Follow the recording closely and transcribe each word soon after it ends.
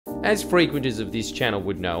As frequenters of this channel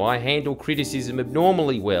would know, I handle criticism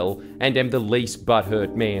abnormally well and am the least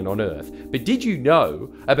butthurt man on earth. But did you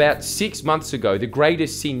know, about 6 months ago, the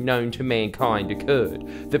greatest sin known to mankind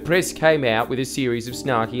occurred? The press came out with a series of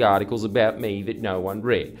snarky articles about me that no one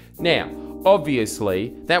read. Now,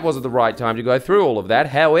 obviously, that wasn't the right time to go through all of that.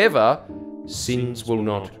 However, sins will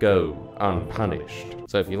not go unpunished.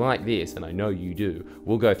 So if you like this, and I know you do,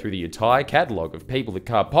 we'll go through the entire catalogue of people that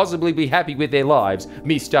can't possibly be happy with their lives,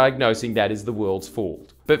 misdiagnosing that as the world's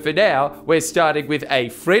fault. But for now, we're starting with a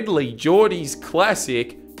Friendly Jordies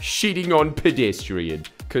classic, shitting on Pedestrian.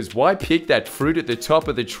 Cause why pick that fruit at the top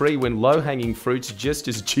of the tree when low-hanging fruit's just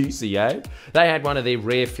as juicy, eh? They had one of their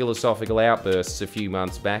rare philosophical outbursts a few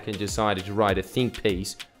months back and decided to write a think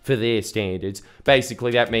piece for their standards.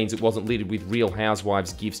 Basically, that means it wasn't littered with Real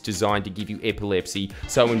Housewives gifts designed to give you epilepsy,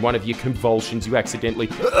 so in one of your convulsions you accidentally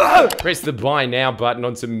press the buy now button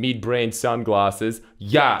on some mid-brand sunglasses.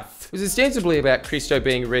 Yath! It was ostensibly about Christo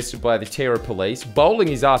being arrested by the terror police, bowling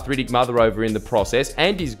his arthritic mother over in the process,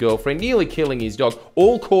 and his girlfriend, nearly killing his dog,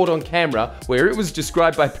 all caught on camera, where it was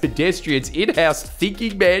described by Pedestrian's in-house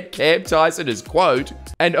thinking man Cam Tyson as, quote,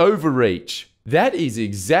 an overreach. That is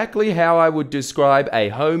exactly how I would describe a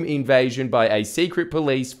home invasion by a secret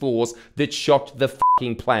police force that shocked the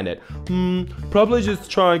fucking planet. Probably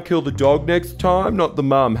just try and kill the dog next time, not the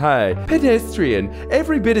mum, hey. Pedestrian,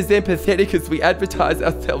 every bit as empathetic as we advertise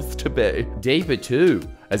ourselves to be. Deeper too,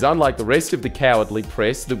 as unlike the rest of the cowardly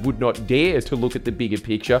press that would not dare to look at the bigger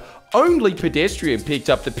picture, only Pedestrian picked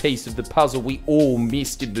up the piece of the puzzle we all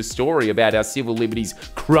missed in the story about our civil liberties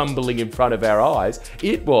crumbling in front of our eyes.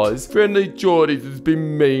 It was, Friendly Jordies has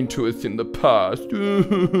been mean to us in the past.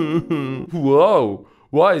 Whoa,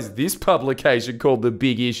 why is this publication called The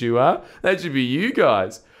Big Issue, huh? That should be you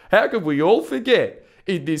guys. How could we all forget,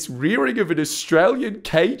 in this rearing of an Australian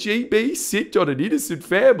KGB sicked on an innocent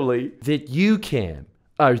family, that you, Cam,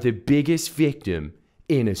 are the biggest victim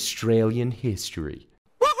in Australian history.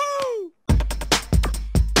 Woohoo!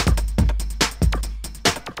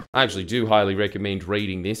 I actually do highly recommend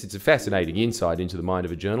reading this. It's a fascinating insight into the mind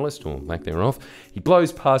of a journalist, or lack thereof. He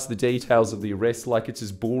blows past the details of the arrest like it's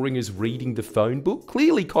as boring as reading the phone book,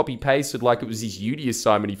 clearly copy-pasted like it was his uni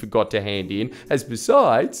assignment he forgot to hand in, as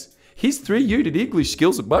besides, his 3-unit English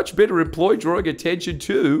skills are much better employed drawing attention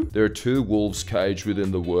to. There are 2 wolves caged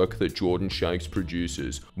within the work that Jordan Shanks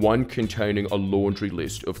produces, one containing a laundry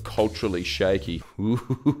list of culturally shaky.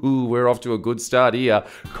 Ooh, we're off to a good start here.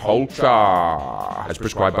 Culture, as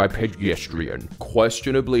prescribed by Pedestrian.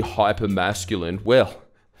 Questionably hyper-masculine. Well,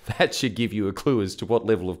 that should give you a clue as to what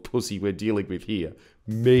level of pussy we're dealing with here.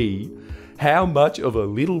 Me? How much of a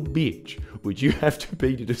little bitch would you have to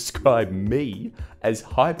be to describe me as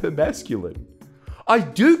hyper-masculine? I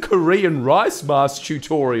do Korean rice mask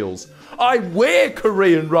tutorials. I wear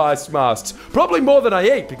Korean rice masks, probably more than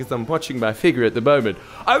I eat because I'm watching my figure at the moment.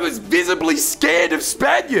 I was visibly scared of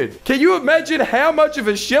Spaniard. Can you imagine how much of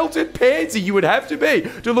a sheltered pansy you would have to be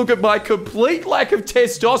to look at my complete lack of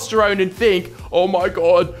testosterone and think, oh my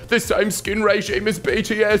god, the same skin regime as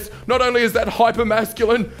BTS. Not only is that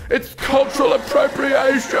hyper-masculine, it's cultural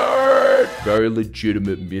appropriation. Very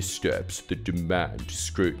legitimate missteps that demand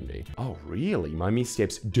scrutiny. Oh really? My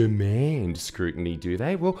missteps demand scrutiny, do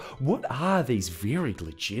they? Well, what are these very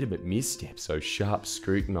legitimate missteps so sharp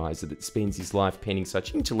scrutinizer that spends his life penning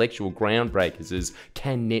such intellectual groundbreakers as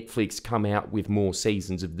can Netflix come out with more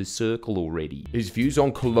seasons of The Circle already? His views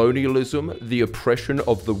on colonialism, the oppression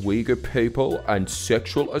of the Uyghur people, and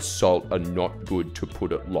sexual assault are not good, to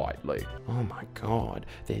put it lightly. Oh my god,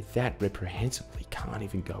 they're that reprehensible he can't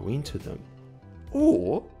even go into them.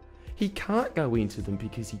 Or he can't go into them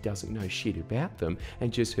because he doesn't know shit about them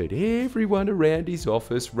and just heard everyone around his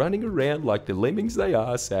office running around like the lemmings they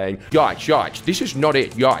are saying, yikes, yikes, this is not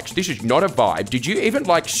it, yikes, this is not a vibe. Did you even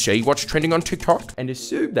see what's trending on TikTok? And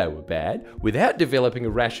assume they were bad without developing a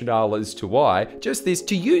rationale as to why. Just this,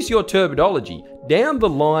 to use your terminology, down the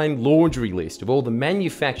line laundry list of all the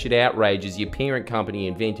manufactured outrages your parent company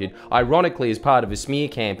invented, ironically as part of a smear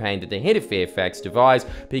campaign that the head of Fairfax devised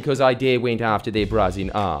because I dare went after their bras in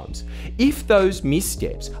arms. If those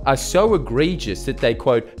missteps are so egregious that they,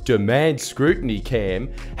 quote, demand scrutiny,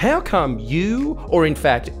 Cam, how come you, or in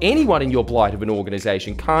fact anyone in your blight of an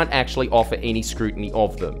organisation, can't actually offer any scrutiny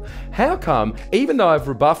of them? How come, even though I've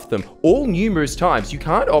rebuffed them all numerous times, you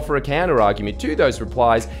can't offer a counter-argument to those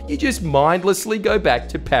replies, you just mindlessly go back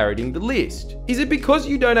to parroting the list? Is it because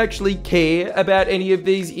you don't actually care about any of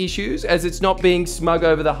these issues, as it's not being smug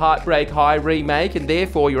over the Heartbreak High remake, and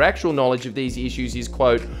therefore your actual knowledge of these issues is,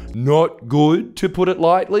 quote, not good, to put it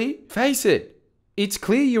lightly? Face it, it's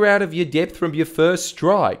clear you're out of your depth from your first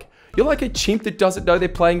strike. You're like a chimp that doesn't know they're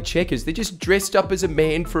playing checkers. They're just dressed up as a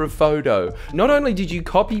man for a photo. Not only did you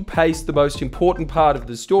copy-paste the most important part of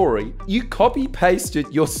the story, you copy-pasted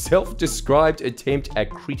your self-described attempt at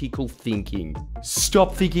critical thinking.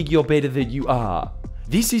 Stop thinking you're better than you are.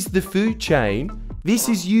 This is the food chain. This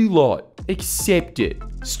is you lot. Accept it.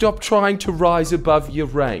 Stop trying to rise above your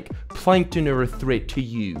rank. Plankton are a threat to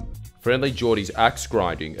you. Friendly Jordies axe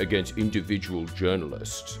grinding against individual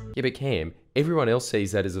journalists. Yeah, but Cam, everyone else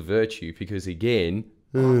sees that as a virtue because, again,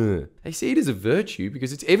 they see it as a virtue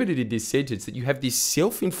because it's evident in this sentence that you have this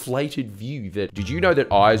self-inflated view that, did you know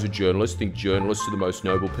that I as a journalist think journalists are the most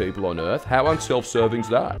noble people on earth? How unself-serving's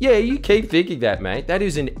that? Yeah, you keep thinking that, mate. That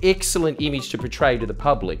is an excellent image to portray to the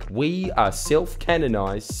public. We are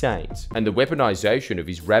self-canonized saints. And the weaponization of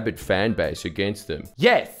his rabid fan base against them.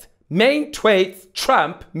 Yes! Main tweets,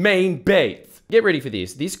 Trump, main beats. Get ready for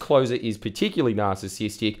this. This closer is particularly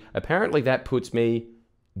narcissistic. Apparently that puts me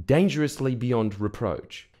dangerously beyond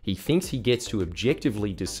reproach. He thinks he gets to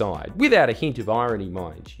objectively decide, without a hint of irony,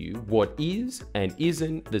 mind you, what is and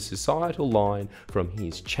isn't the societal line from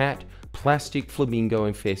his chat, plastic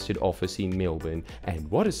flamingo-infested office in Melbourne. And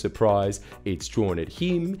what a surprise, it's drawn at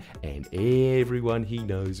him and everyone he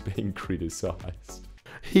knows being criticised.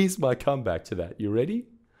 Here's my comeback to that. You ready?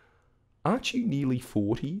 Aren't you nearly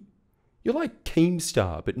 40? You're like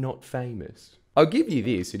Keemstar, but not famous. I'll give you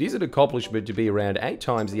this, it is an accomplishment to be around 8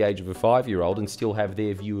 times the age of a 5-year-old and still have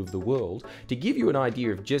their view of the world. To give you an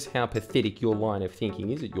idea of just how pathetic your line of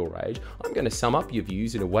thinking is at your age, I'm going to sum up your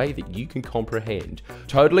views in a way that you can comprehend.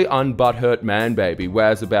 Totally unbutthurt man baby,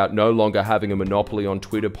 wears about no longer having a monopoly on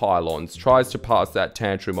Twitter pylons, tries to pass that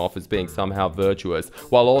tantrum off as being somehow virtuous,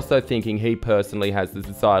 while also thinking he personally has the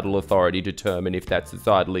societal authority to determine if that's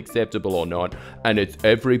societally acceptable or not, and it's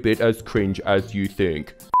every bit as cringe as you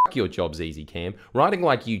think. Your job's easy, Cam. Writing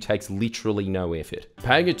like you takes literally no effort.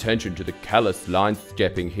 Paying attention to the callous line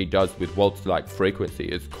stepping he does with waltz-like frequency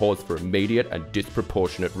is cause for immediate and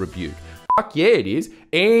disproportionate rebuke. Fuck yeah, it is.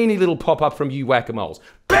 Any little pop-up from you whack-a-moles.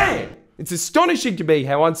 BAM! It's astonishing to me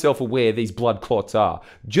how unself-aware these blood clots are.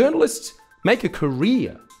 Journalists make a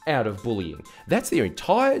career out of bullying. That's their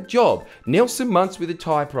entire job. Nelson Muntz with a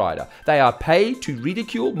typewriter. They are paid to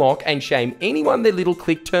ridicule, mock, and shame anyone their little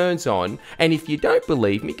click turns on. And if you don't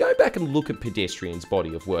believe me, go back and look at Pedestrian's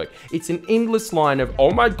body of work. It's an endless line of, oh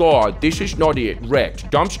my god, this is not it, wrecked,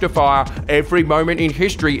 dumpster fire, every moment in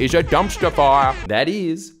history is a dumpster fire. That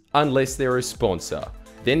is, unless they're a sponsor.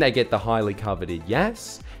 Then they get the highly coveted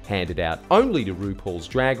yes, handed out only to RuPaul's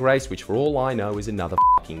Drag Race, which for all I know is another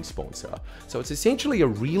fucking sponsor. So it's essentially a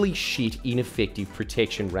really shit, ineffective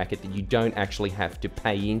protection racket that you don't actually have to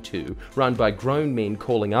pay into, run by grown men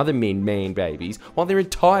calling other men man babies, while their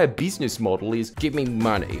entire business model is, give me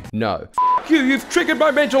money. No. You've triggered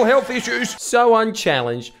my mental health issues. So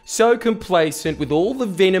unchallenged, so complacent with all the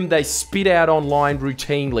venom they spit out online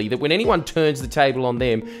routinely that when anyone turns the table on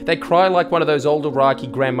them, they cry like one of those old Iraqi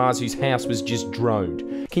grandmas whose house was just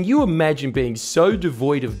droned. Can you imagine being so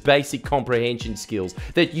devoid of basic comprehension skills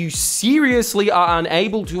that you seriously are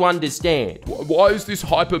unable to understand? Why is this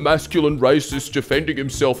hyper-masculine racist defending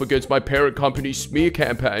himself against my parent company's smear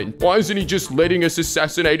campaign? Why isn't he just letting us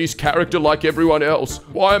assassinate his character like everyone else?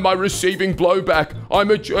 Why am I receiving blowback? I'm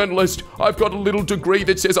a journalist. I've got a little degree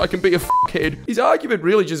that says I can be a fuckhead. His argument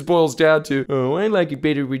really just boils down to, oh, I like it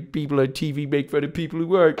better when people on TV make fun of people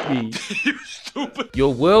who aren't me. You stupid.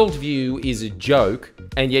 Your worldview is a joke,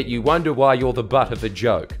 and yet you wonder why you're the butt of a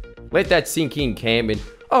joke. Let that sink in, Cam, and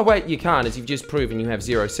oh wait, you can't, as you've just proven you have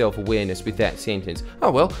zero self-awareness with that sentence.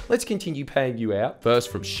 Oh well, let's continue paying you out. First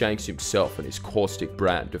from Shanks himself and his caustic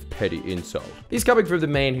brand of petty insult. This coming from the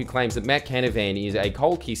man who claims that Matt Canavan is a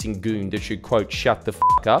coal-kissing goon that should, quote, shut the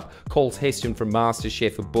f*** up, calls Heston from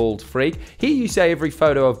MasterChef a bald freak. Here you say every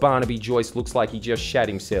photo of Barnaby Joyce looks like he just shat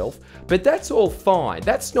himself, but that's all fine.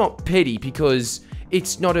 That's not petty because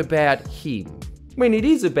it's not about him. When it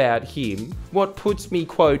is about him, what puts me,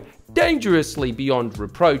 quote, dangerously beyond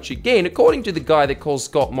reproach, again, according to the guy that calls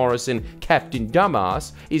Scott Morrison Captain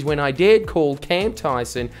Dumbass, is when I dared call Cam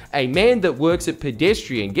Tyson, a man that works at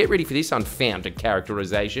Pedestrian, get ready for this unfounded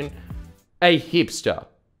characterization, a hipster.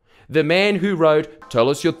 The man who wrote, tell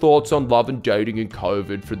us your thoughts on love and dating and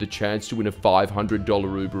COVID for the chance to win a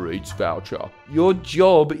 $500 Uber Eats voucher. Your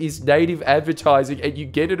job is native advertising and you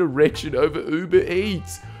get an erection over Uber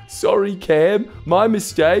Eats. Sorry, Cam, my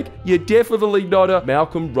mistake. You're definitely not a...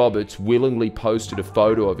 Malcolm Roberts willingly posted a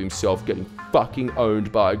photo of himself getting fucking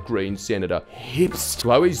owned by a Green senator. Hipster.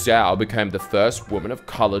 Chloe Zhao became the first woman of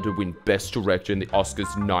color to win Best Director in the Oscars'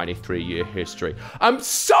 93-year history. I'm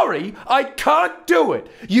sorry, I can't do it.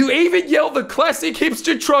 You even yell the classic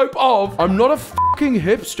hipster trope of, I'm not a fucking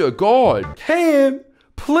hipster, God. Cam,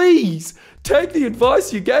 please. Take the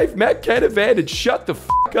advice you gave Matt Canavan and shut the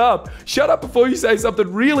fuck up. Shut up before you say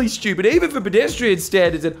something really stupid, even for pedestrian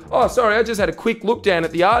standards. And, oh, sorry, I just had a quick look down at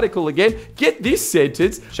the article again. Get this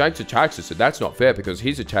sentence. Shanks attacks us, and that's not fair because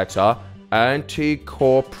his attacks are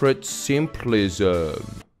anti-corporate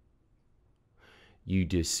simplism. You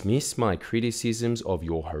dismiss my criticisms of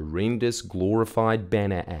your horrendous glorified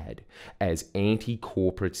banner ad as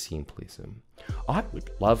anti-corporate simplism. I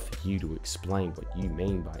would love for you to explain what you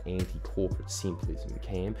mean by anti-corporate simplism,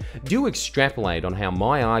 Cam. Do extrapolate on how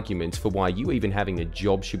my arguments for why you even having a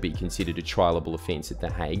job should be considered a trialable offence at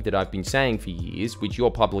The Hague that I've been saying for years, which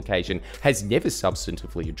your publication has never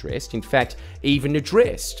substantively addressed, in fact, even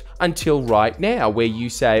addressed, until right now, where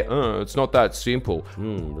you say, it's not that simple.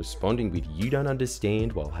 Responding with you don't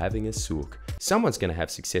understand while having a sook. Someone's going to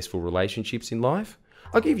have successful relationships in life.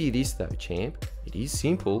 I'll give you this though, champ. It is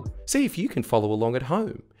simple. See if you can follow along at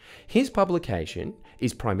home. His publication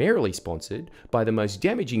is primarily sponsored by the most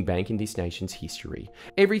damaging bank in this nation's history.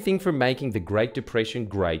 Everything from making the Great Depression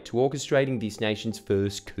great to orchestrating this nation's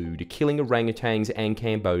first coup to killing orangutans and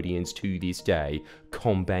Cambodians to this day,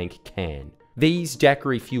 Combank can. These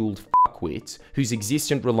daiquiri-fueled fuckwits, whose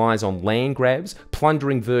existence relies on land grabs,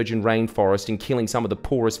 plundering virgin rainforest and killing some of the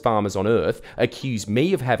poorest farmers on earth, accuse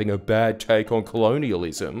me of having a bad take on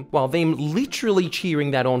colonialism, while them literally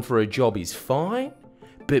cheering that on for a job is fine,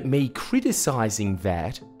 but me criticising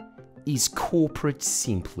that is corporate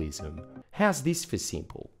simplism. How's this for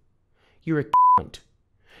simple? You're a cunt.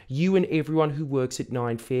 You and everyone who works at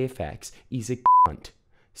 9 Fairfax is a cunt.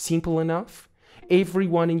 Simple enough?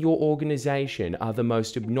 Everyone in your organisation are the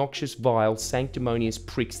most obnoxious, vile, sanctimonious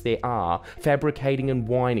pricks there are, fabricating and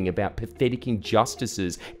whining about pathetic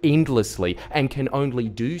injustices endlessly, and can only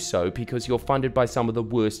do so because you're funded by some of the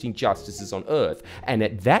worst injustices on earth. And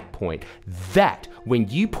at that point, when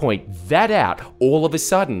you point that out, all of a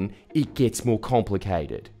sudden, it gets more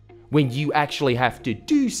complicated. When you actually have to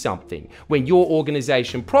do something, when your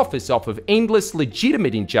organisation profits off of endless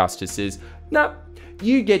legitimate injustices, no.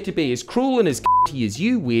 You get to be as cruel and as c***y as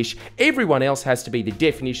you wish. Everyone else has to be the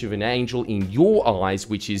definition of an angel in your eyes,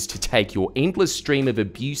 which is to take your endless stream of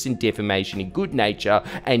abuse and defamation in good nature,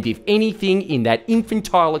 and if anything in that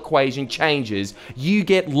infantile equation changes, you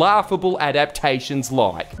get laughable adaptations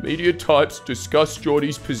like media types discuss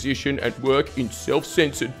Geordie's position and work in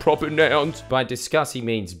self-censored proper nouns. By discuss he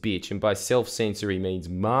means bitch, and by self-censor he means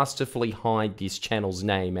masterfully hide this channel's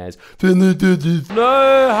name as No,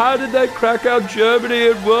 how did they crack out Germany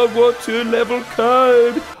in World War II level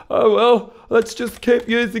code? Oh well, let's just keep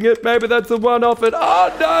using it. Maybe that's a one-off and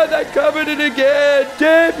oh no, they covered it again.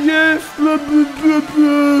 Damn you.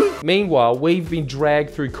 Meanwhile, we've been dragged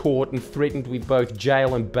through court and threatened with both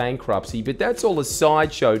jail and bankruptcy, but that's all a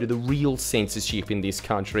sideshow to the real censorship in this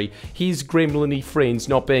country. His gremlin-y friends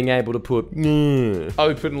not being able to put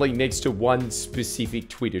openly next to one specific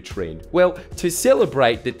Twitter trend. Well, to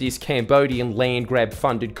celebrate that this Cambodian land grab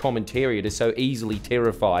funded commentariat is so easily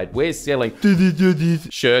terrified, we're selling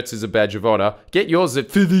shirts as a badge of honor. Get yours at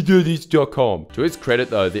friendlyjordies.com. To his credit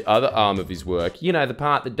though, the other arm of his work, you know, the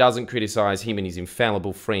part that doesn't criticize him and his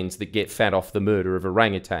infallible friends that get fat off the murder of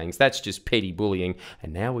orangutans, that's just petty bullying,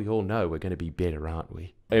 and now we all know we're going to be better, aren't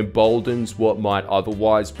we? Emboldens what might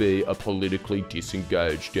otherwise be a politically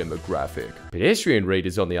disengaged demographic. Pedestrian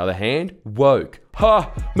readers, on the other hand, woke.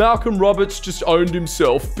 Ha! Malcolm Roberts just owned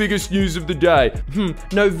himself. Biggest news of the day.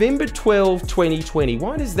 November 12, 2020.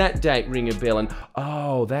 Why does that date ring a bell? And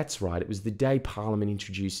oh, that's right. It was the day Parliament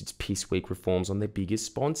introduced its piss week reforms on their biggest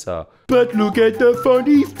sponsor. But look at the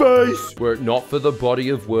funny face. Were it not for the body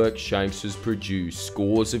of work Shanks has produced,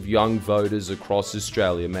 scores of young voters across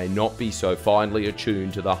Australia may not be so finely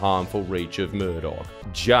attuned to the harmful reach of Murdoch.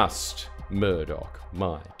 Just Murdoch.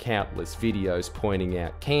 My countless videos pointing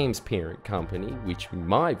out Cam's parent company, which in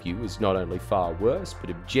my view is not only far worse, but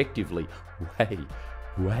objectively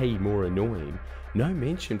way more annoying. No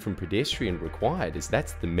mention from Pedestrian required, as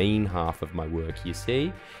that's the mean half of my work, you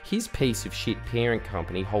see. His piece of shit parent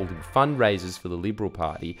company holding fundraisers for the Liberal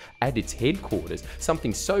Party at its headquarters,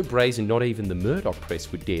 something so brazen not even the Murdoch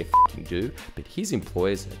press would dare f***ing do, but his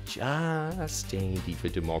employers are just standy for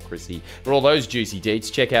democracy. For all those juicy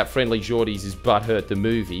deets, check out Friendly Jordies' Butthurt the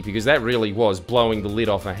movie, because that really was blowing the lid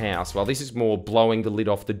off a house, while this is more blowing the lid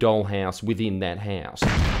off the dollhouse within that house.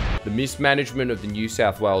 the mismanagement of the New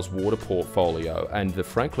South Wales water portfolio, and the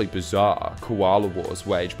frankly bizarre koala wars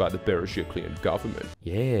waged by the Pedestrian government.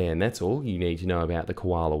 Yeah, and that's all you need to know about the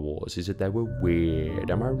koala wars, is that they were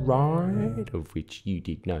weird, am I right? Of which you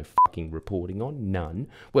did no fucking reporting on, none.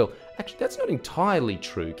 Well, actually, that's not entirely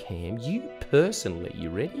true, Cam. You personally, you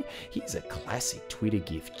ready? Here's a classic Twitter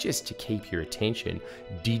gif just to keep your attention.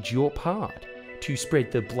 Did your part to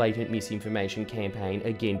spread the blatant misinformation campaign,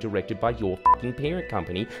 again directed by your fucking parent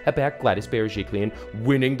company, about Gladys Berejiklian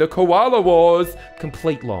winning the koala wars.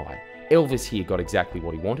 Complete lie. Elvis here got exactly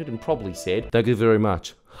what he wanted and probably said, "Thank you very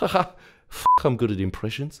much." Haha. I'm good at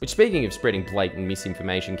impressions. Which, speaking of spreading blatant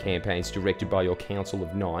misinformation campaigns directed by your Council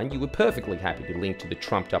of Nine, you were perfectly happy to link to the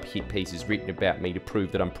trumped up hit pieces written about me to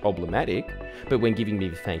prove that I'm problematic. But when giving me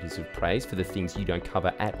the faintest of praise for the things you don't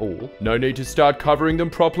cover at all, no need to start covering them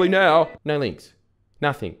properly now. No links.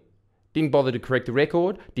 Nothing. Didn't bother to correct the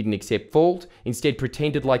record, didn't accept fault, instead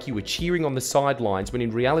pretended like you were cheering on the sidelines when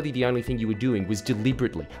in reality the only thing you were doing was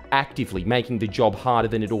deliberately, actively making the job harder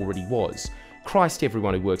than it already was. Christ,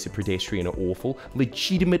 everyone who works at Pedestrian are awful,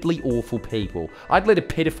 legitimately awful people. I'd let a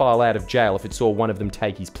pedophile out of jail if it saw one of them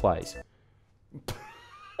take his place.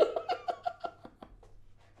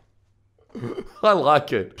 I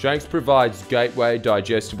like it. Shanks provides gateway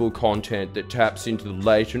digestible content that taps into the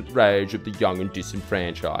latent rage of the young and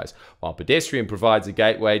disenfranchised, while Pedestrian provides a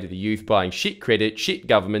gateway to the youth buying shit credit, shit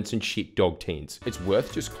governments and shit dog tents. It's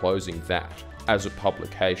worth disclosing that, as a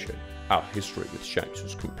publication, our history with Shanks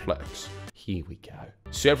is complex. Here we go.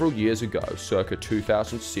 Several years ago, circa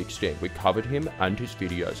 2016, we covered him and his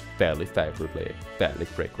videos fairly favourably, fairly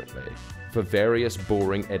frequently. For various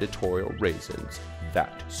boring editorial reasons,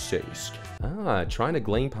 that ceased. Ah, trying to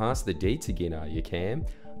glean past the deets again, are you, Cam?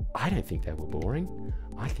 I don't think they were boring.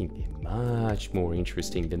 I think they're much more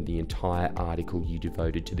interesting than the entire article you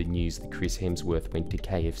devoted to the news that Chris Hemsworth went to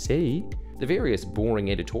KFC. The various boring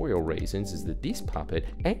editorial reasons is that this puppet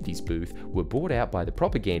and his booth were bought out by the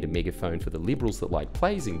propaganda megaphone for the liberals that like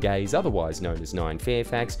plays and gays, otherwise known as Nine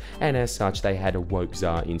Fairfax, and as such they had a woke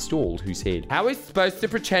czar installed who said, "How are we supposed to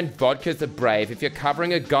pretend vodkas are brave if you're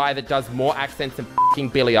covering a guy that does more accents than f***ing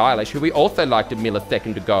Billie Eilish, who we also liked a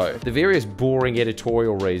millisecond ago?" The various boring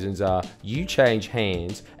editorial reasons are, you change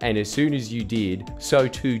hands, and as soon as you did, so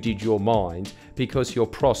too did your mind, because you're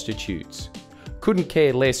prostitutes. Couldn't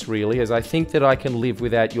care less really, as I think that I can live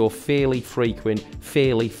without your fairly frequent,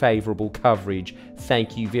 fairly favourable coverage.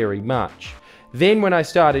 Thank you very much. Then when I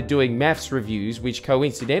started doing maths reviews, which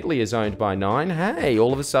coincidentally is owned by Nine, hey,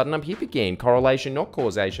 all of a sudden I'm hip again. Correlation, not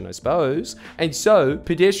causation, I suppose. And so,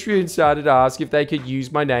 Pedestrian started to ask if they could use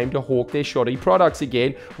my name to hawk their shoddy products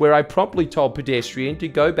again, where I promptly told Pedestrian to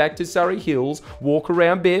go back to Surrey Hills, walk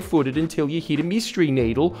around barefooted until you hit a mystery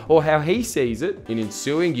needle, or how he sees it. In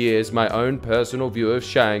ensuing years, my own personal view of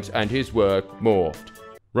Shanks and his work morphed.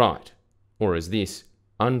 Right. Or as this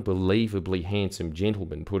unbelievably handsome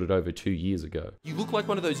gentleman put it over 2 years ago. You look like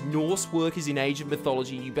one of those Norse workers in Age of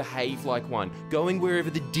Mythology, you behave like one, going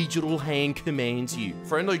wherever the digital hand commands you.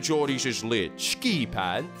 Friendly Jordies is lit. Ski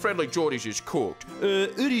pad. Friendly Jordies is cooked.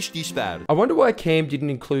 I wonder why Cam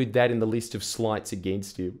didn't include that in the list of slights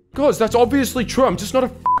against him. Guys, that's obviously true. I'm just not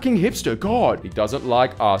a fucking hipster. God. He doesn't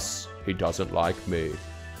like us. He doesn't like me.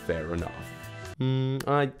 Fair enough.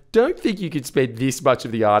 I don't think you could spend this much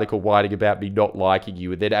of the article whining about me not liking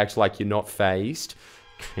you and then act like you're not phased.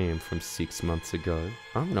 Cam from 6 months ago.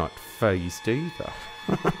 I'm not phased either.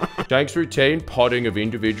 Shanks' routine potting of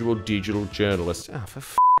individual digital journalists. Ah, for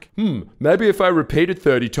f***. Maybe if I repeat it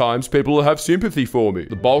 30 times, people will have sympathy for me.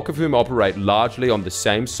 The bulk of whom operate largely on the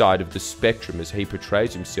same side of the spectrum as he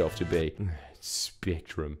portrays himself to be.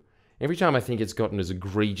 Spectrum. Every time I think it's gotten as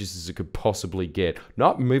egregious as it could possibly get.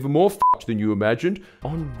 Not even more f***ed than you imagined.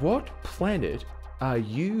 On what planet are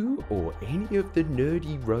you or any of the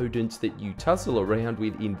nerdy rodents that you tussle around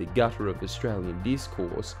with in the gutter of Australian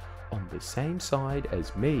discourse on the same side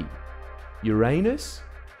as me? Uranus?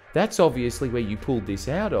 That's obviously where you pulled this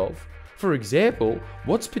out of. For example,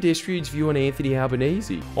 what's Pedestrian's view on Anthony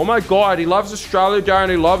Albanese? Oh my god, he loves Australia Day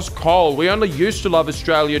and he loves coal. We only used to love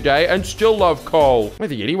Australia Day and still love coal. I don't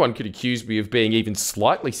think anyone could accuse me of being even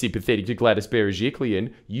slightly sympathetic to Gladys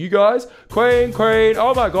Berejiklian. You guys? Queen,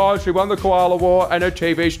 oh my god, she won the koala war and her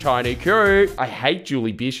TV's tiny cute. I hate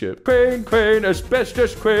Julie Bishop. Queen,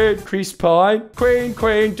 asbestos queen. Chris Pine.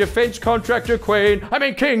 Queen, defense contractor queen. I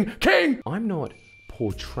mean king. I'm not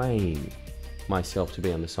portraying myself to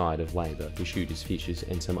be on the side of Labor, the shooters, fishers,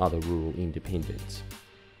 and some other rural independents.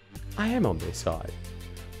 I am on their side.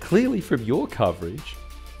 Clearly from your coverage,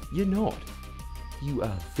 you're not. You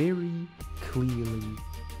are very clearly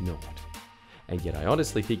not. And yet I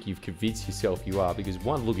honestly think you've convinced yourself you are, because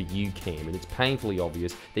one look at you, Cam, and it's painfully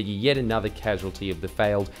obvious that you're yet another casualty of the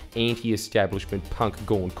failed anti-establishment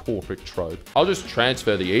punk-gone corporate trope. I'll just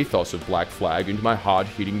transfer the ethos of Black Flag into my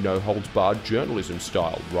hard-hitting, no-holds-barred journalism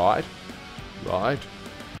style, right? Right?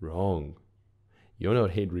 Wrong. You're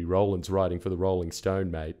not Henry Rollins writing for the Rolling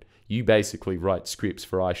Stone, mate. You basically write scripts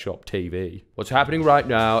for iShop TV. What's happening right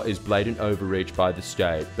now is blatant overreach by the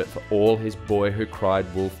state, but for all his boy who cried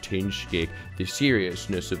wolf tinge shtick, the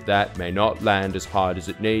seriousness of that may not land as hard as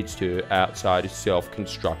it needs to outside a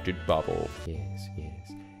self-constructed bubble. Yes,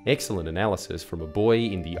 yes. Excellent analysis from a boy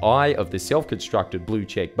in the eye of the self-constructed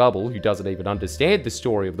blue-check bubble who doesn't even understand the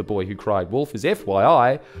story of the boy who cried wolf. As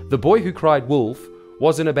FYI, the boy who cried wolf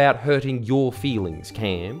wasn't about hurting your feelings,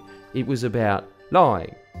 Cam. It was about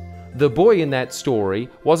lying. The boy in that story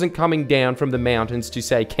wasn't coming down from the mountains to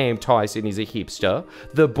say Cam Tyson is a hipster.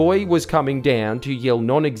 The boy was coming down to yell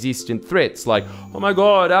non-existent threats like, "Oh my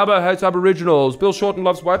god, Alba hates Aboriginals, Bill Shorten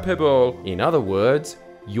loves white people." In other words,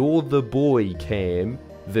 you're the boy, Cam.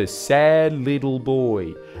 The sad little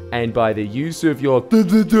boy. And by the use of your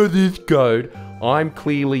code, I'm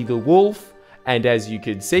clearly the wolf. And as you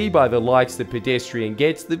can see by the likes the Pedestrian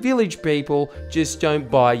gets, the village people just don't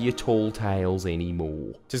buy your tall tales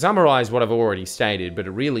anymore. To summarise what I've already stated, but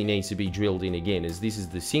it really needs to be drilled in again, as this is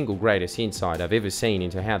the single greatest insight I've ever seen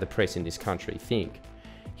into how the press in this country think.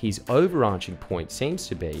 His overarching point seems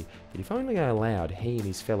to be that if only I allowed he and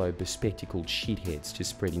his fellow bespectacled shitheads to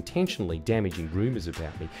spread intentionally damaging rumours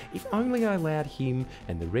about me, if only I allowed him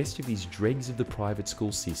and the rest of his dregs of the private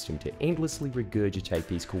school system to endlessly regurgitate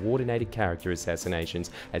these coordinated character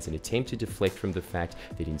assassinations as an attempt to deflect from the fact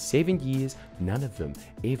that in 7 years, none of them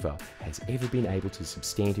has ever been able to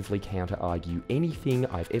substantively counter-argue anything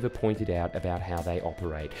I've ever pointed out about how they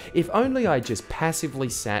operate. If only I just passively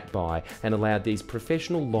sat by and allowed these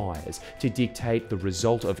professional liars to dictate the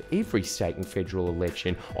result of every state and federal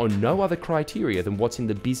election on no other criteria than what's in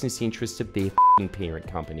the business interests of their parent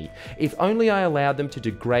company. If only I allowed them to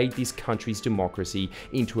degrade this country's democracy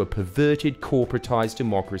into a perverted, corporatized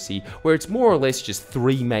democracy where it's more or less just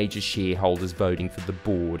 3 major shareholders voting for the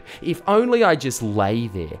board. If only I just lay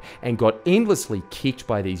there and got endlessly kicked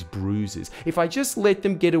by these bruises. If I just let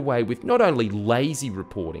them get away with not only lazy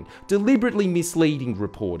reporting, deliberately misleading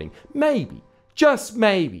reporting, maybe, just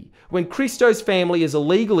maybe, when Christo's family is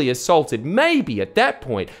illegally assaulted, maybe at that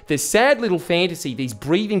point, the sad little fantasy these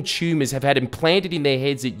breathing tumours have had implanted in their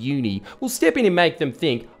heads at uni will step in and make them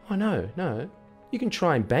think, oh no, you can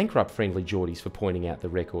try and bankrupt Friendly Jordies for pointing out the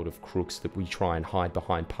record of crooks that we try and hide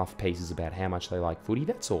behind puff pieces about how much they like footy,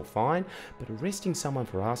 that's all fine, but arresting someone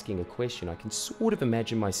for asking a question, I can sort of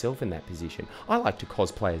imagine myself in that position. I like to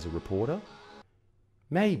cosplay as a reporter.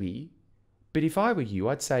 Maybe. But if I were you,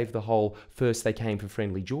 I'd save the whole first they came for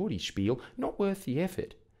Friendly Jordies spiel, not worth the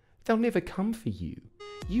effort. They'll never come for you.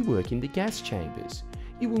 You work in the gas chambers.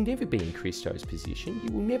 You will never be in Christo's position.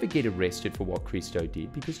 You will never get arrested for what Christo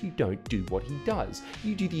did because you don't do what he does.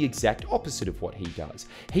 You do the exact opposite of what he does.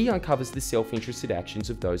 He uncovers the self-interested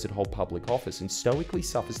actions of those that hold public office and stoically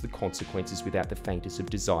suffers the consequences without the faintest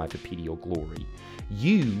of desire for pity or glory.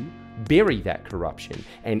 You bury that corruption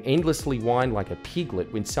and endlessly whine like a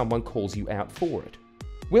piglet when someone calls you out for it.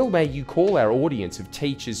 Well, may you call our audience of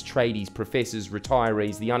teachers, tradies, professors,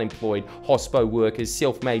 retirees, the unemployed, hospo workers,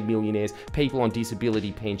 self-made millionaires, people on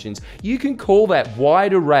disability pensions. You can call that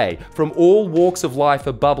wide array from all walks of life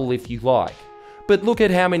a bubble if you like. But look at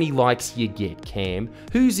how many likes you get, Cam.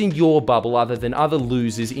 Who's in your bubble other than other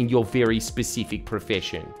losers in your very specific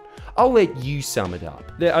profession? I'll let you sum it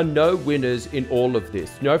up. There are no winners in all of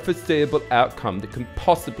this, no foreseeable outcome that can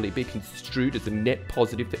possibly be construed as a net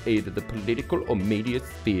positive for either the political or media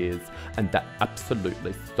spheres, and that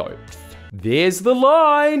absolutely sucks. There's the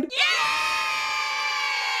line!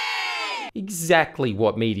 Exactly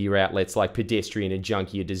what media outlets like Pedestrian and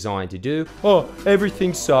Junkie are designed to do. Oh,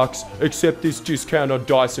 everything sucks except this discount on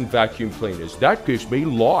Dyson vacuum cleaners. That gives me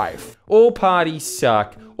life. All parties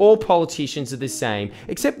suck. All politicians are the same,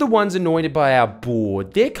 except the ones anointed by our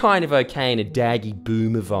board. They're kind of okay in a daggy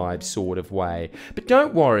boomer vibe sort of way. But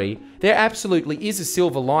don't worry, there absolutely is a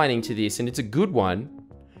silver lining to this, and it's a good one.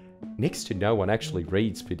 Next to no one actually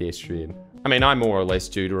reads Pedestrian. I mean, I more or less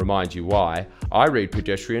do, to remind you why. I read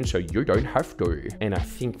Pedestrian so you don't have to. And I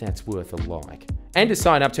think that's worth a like. And to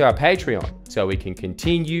sign up to our Patreon so we can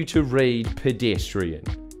continue to read Pedestrian.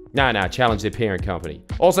 No, challenge their parent company.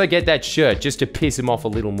 Also get that shirt just to piss them off a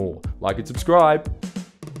little more. Like and subscribe.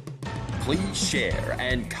 Please share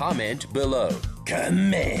and comment below.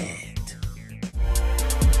 Comment.